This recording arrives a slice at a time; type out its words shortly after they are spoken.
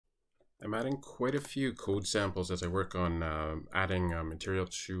I'm adding quite a few code samples as I work on adding material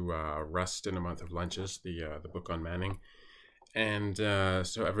to Rust in a Month of Lunches, the book on Manning. And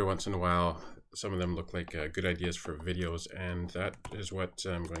so every once in a while, some of them look like good ideas for videos, and that is what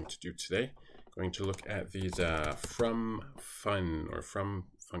I'm going to do today. I'm going to look at these from fun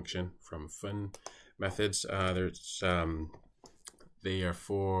methods. They are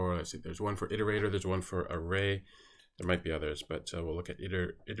for, let's see, there's one for iterator, there's one for array. There might be others, but we'll look at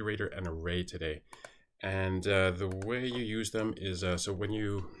iterator and array today. And the way you use them is, I'll start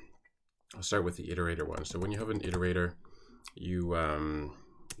with the iterator one. So when you have an iterator, you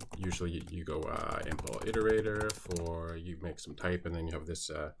usually you go impl iterator for, you make some type, and then you have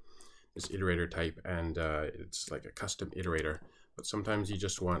this this iterator type, and it's like a custom iterator. But sometimes you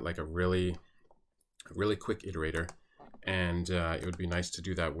just want like a really quick iterator, and it would be nice to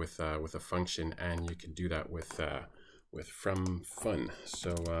do that with a function, and you can do that with from fun.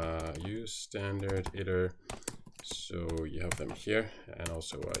 So use standard iter. So you have them here, and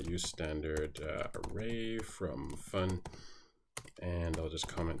also use standard array from fun. And I'll just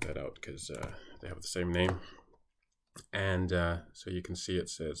comment that out because they have the same name. And so you can see it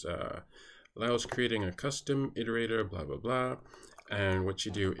says allows creating a custom iterator, blah blah blah. And what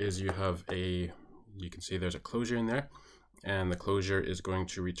you do is you have you can see there's a closure in there, and the closure is going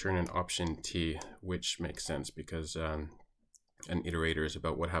to return an option t, which makes sense because an iterator is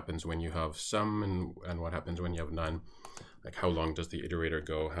about what happens when you have some and what happens when you have none. Like how long does the iterator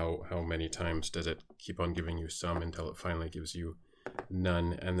go? How many times does it keep on giving you some until it finally gives you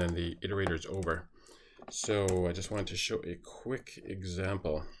none, and then the iterator is over. So I just wanted to show a quick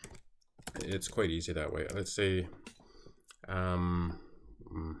example. It's quite easy that way. Let's say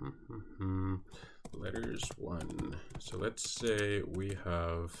letters 1. So let's say we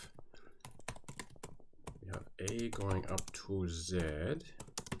have A going up to Z,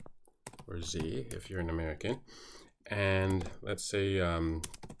 or Z if you're an American. And let's say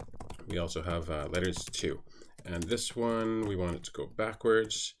we also have letters 2. And this one, we want it to go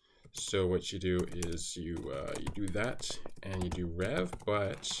backwards. So what you do is you do that, and you do rev,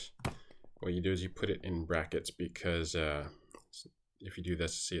 but what you do is you put it in brackets, because if you do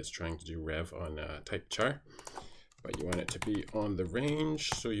this, see it's trying to do rev on type char, but you want it to be on the range,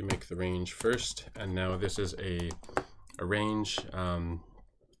 so you make the range first. And now this is a range,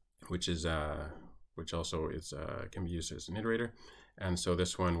 which also is can be used as an iterator. And so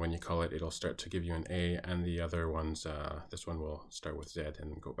this one, when you call it, it'll start to give you an A, and the other ones, this one will start with Z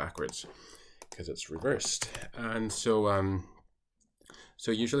and go backwards because it's reversed. And so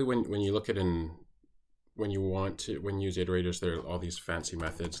so usually when you look at when you use iterators, there are all these fancy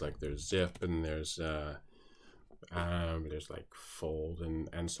methods, like there's zip, and there's like fold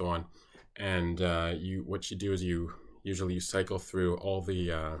and so on. And what you do is you usually cycle through all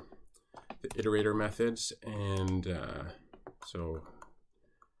the iterator methods, and so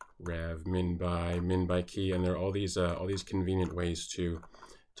rev, min by key, and there are all these convenient ways to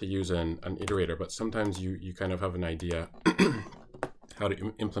use an iterator. But sometimes you kind of have an idea how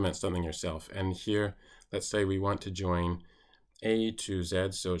to implement something yourself. And here, let's say we want to join A to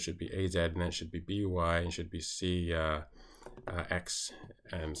Z, so it should be AZ, and then it should be BY, and it should be C X,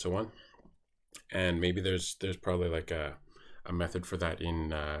 and so on. And maybe there's probably like a method for that in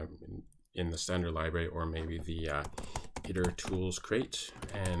the standard library, or maybe the iter tools crate,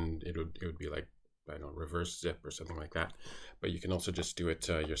 and it would be like, I don't know, reverse zip or something like that. But you can also just do it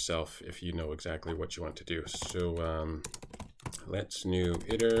yourself if you know exactly what you want to do. So let's new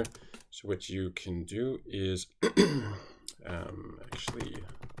iter. So what you can do is actually,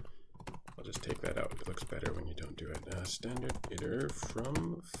 I'll just take that out. It looks better when you don't do it. Standard iter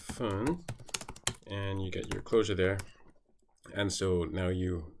from fun, and you get your closure there. And so now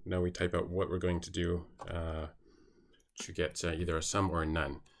we type out what we're going to do to get either a sum or a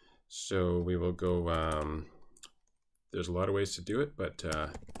none. So we will go, there's a lot of ways to do it, but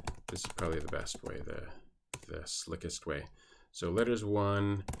this is probably the best way, the slickest way. So letters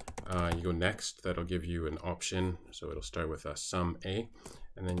 1, you go next, that'll give you an option. So it'll start with a sum A,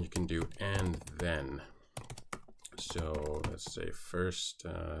 and then you can do and then. So let's say first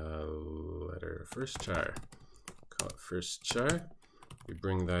letter, first char. Call it first char. We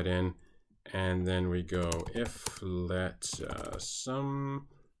bring that in, and then we go if let sum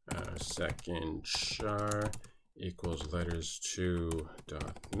second char equals letters 2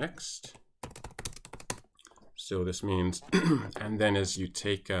 dot next. So this means, and then as you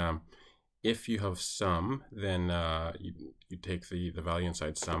take, if you have sum, then you take the value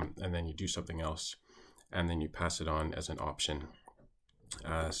inside sum, and then you do something else, and then you pass it on as an option.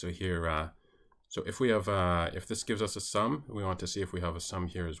 So here, so if we have, if this gives us a sum, we want to see if we have a sum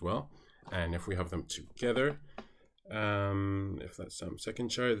here as well. And if we have them together, if that's some second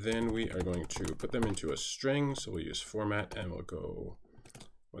char, then we are going to put them into a string. So we'll use format and we'll go,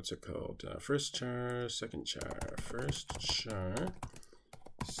 what's it called? First char, second char, first char,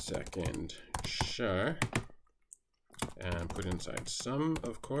 second char, and put inside sum,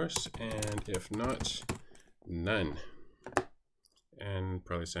 of course, and if not, none. And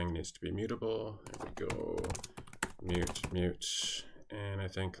probably saying it needs to be mutable. There we go, mute, and I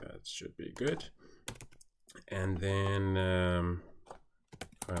think that should be good. And then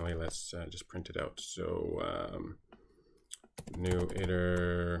finally, let's just print it out. So new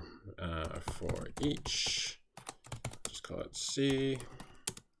iter for each, just call it C,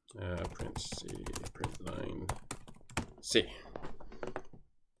 print C, print line C.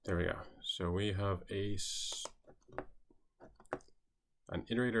 There we go. So we have an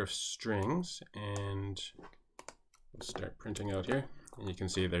iterator of strings, and we'll start printing out here. And you can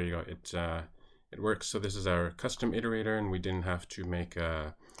see, there you go, it works. So this is our custom iterator, and we didn't have to make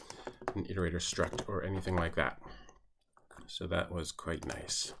an iterator struct or anything like that. So that was quite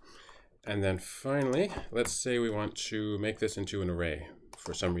nice. And then finally, let's say we want to make this into an array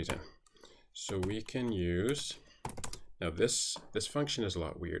for some reason. So we can use, now this function is a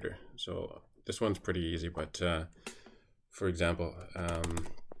lot weirder. So this one's pretty easy, but for example,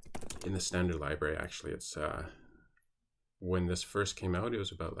 in the standard library, actually, it's when this first came out, it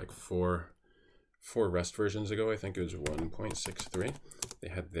was about like four Rust versions ago. I think it was 1.63. They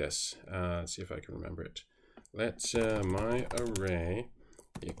had this. Let's see if I can remember it. Let my array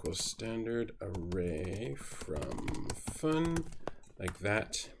equals standard array from fun, like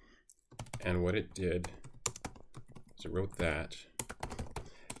that. And what it did is it wrote that,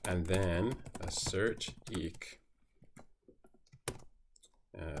 and then assert eq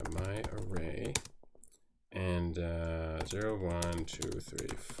my array and 0, 1, 2, 3,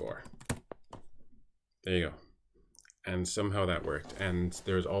 4. There you go. And somehow that worked. And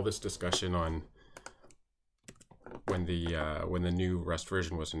there's all this discussion on when the new Rust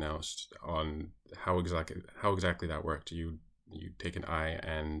version was announced on how exactly that worked. You take an I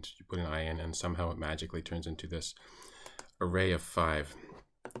and you put an I in, and somehow it magically turns into this array of 5.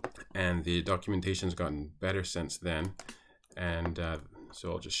 And the documentation's gotten better since then. And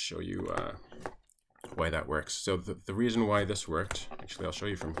so I'll just show you why that works. So the reason why this worked, actually I'll show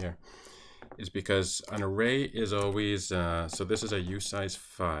you from here, is because an array is always, so this is a usize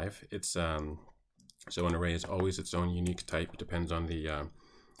 5. It's so an array is always its own unique type, depends on the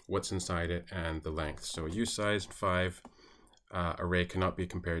what's inside it and the length. So a usize 5 array cannot be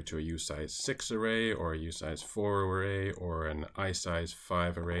compared to a usize 6 array or a usize 4 array or an isize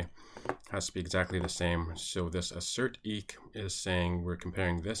 5 array. It has to be exactly the same. So this assert eq is saying we're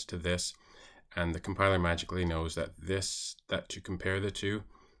comparing this to this, and the compiler magically knows that to compare the two,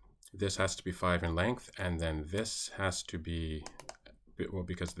 this has to be 5 in length, and then this has to be, well,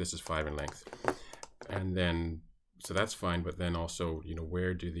 because this is 5 in length. And then, so that's fine, but then also,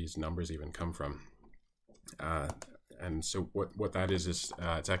 where do these numbers even come from? And so what that is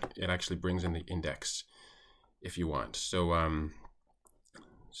it actually brings in the index if you want. So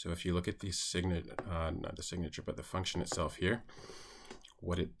so if you look at the not the signature, but the function itself here,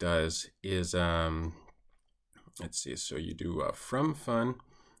 what it does is, let's see, so you do from fun.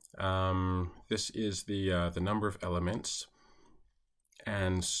 This is the number of elements,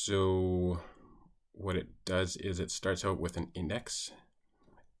 and so what it does is it starts out with an index,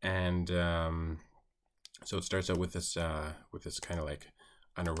 and so it starts out with this kind of like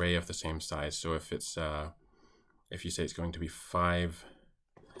an array of the same size. So if it's if you say it's going to be 5,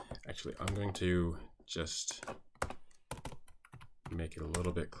 actually I'm going to just make it a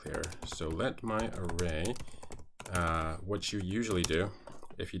little bit clearer. So let my array, what you usually do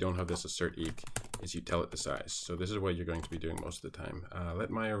if you don't have this assert eq is you tell it the size. So this is what you're going to be doing most of the time. Let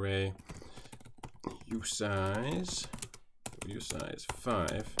my array usize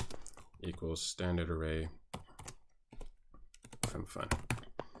 5 equals standard array from fun.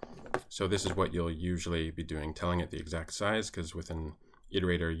 So this is what you'll usually be doing, telling it the exact size, because with an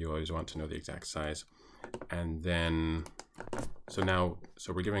iterator you always want to know the exact size. And then so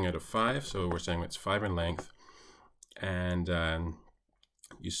we're giving it a 5, so we're saying it's 5 in length, and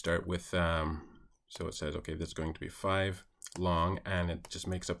you start with so it says, okay, this is going to be 5 long, and it just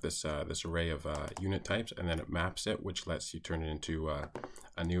makes up this this array of unit types, and then it maps it, which lets you turn it into a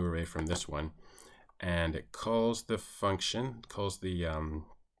new array from this one. And it calls the function, calls the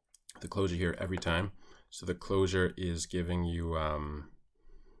closure here every time. So the closure is giving you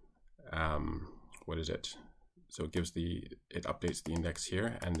what is it? So it gives it updates the index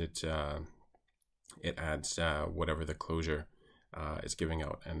here, and it adds whatever the closure is giving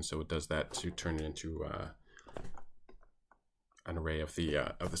out, and so it does that to turn it into an array of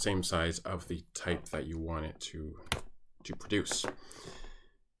the same size of the type that you want it to produce.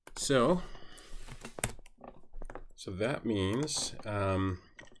 So that means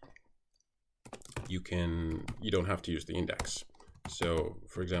you don't have to use the index. So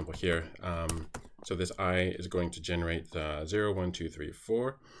for example here, so this I is going to generate 0, 1, 2, 3,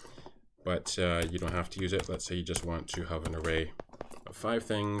 4, but you don't have to use it. Let's say you just want to have an array of 5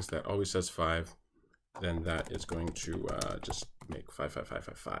 things that always says 5, then that is going to just make 5, 5, 5,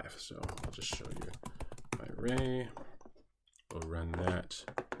 5, 5. So I'll just show you my array. We'll run that.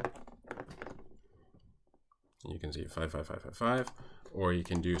 You can see 5, 5, 5, 5, 5, or you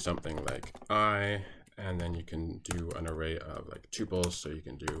can do something like I, and then you can do an array of like tuples. So you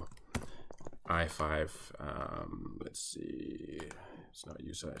can do I5, let's see, it's not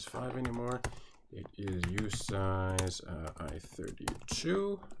usize 5 anymore. It is usize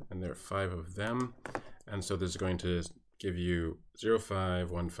I32, and there are 5 of them. And so this is going to give you 0,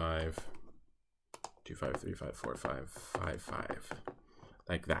 5, 1, 5, 2, 5, 3, 5, 4, 5, 5, 5,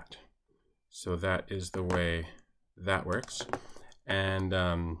 like that. So that is the way that works. And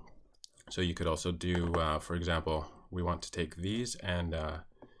so you could also do, for example, we want to take these and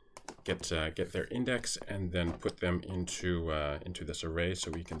get their index and then put them into this array.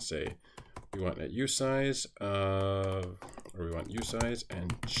 So we can say we want a usize or we want usize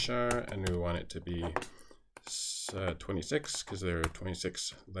and char, and we want it to be 26 because there are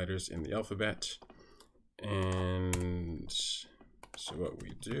 26 letters in the alphabet. And so what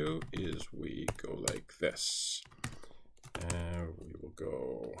we do is we go like this. We will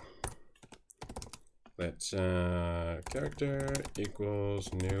go, let's character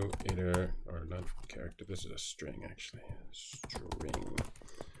equals new iter, or not character, this is a string actually, string.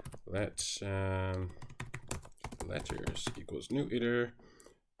 Let's letters equals new iter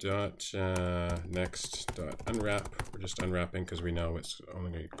dot next dot unwrap. We're just unwrapping because we know it's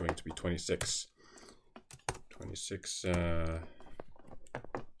only going to be 26. 26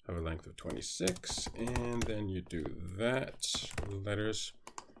 have a length of 26, and then you do that letters.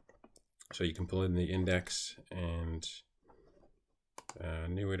 So you can pull in the index, and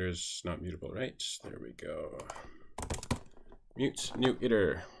new iter is not mutable, right? There we go. Mute new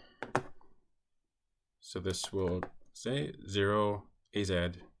iter. So this will say 0 AZ,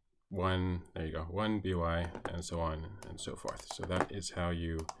 1, there you go, 1 BY, and so on and so forth. So that is how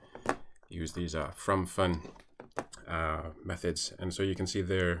you use these from fun methods. And so you can see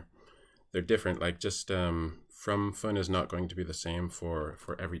they're different. Like just from fun is not going to be the same for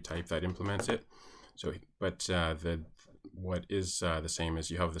every type that implements it. So but what is the same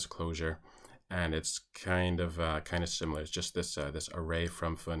is you have this closure, and it's kind of similar. It's just this this array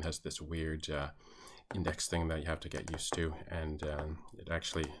from fun has this weird index thing that you have to get used to, and it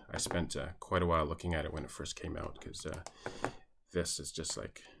actually, I spent quite a while looking at it when it first came out, because this is just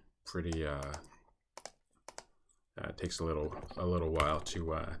like pretty it takes a little while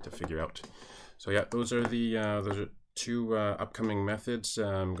to figure out. So yeah, those are the 2 upcoming methods.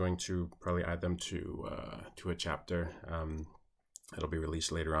 I'm going to probably add them to a chapter. It'll be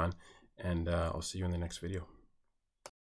released later on, and I'll see you in the next video.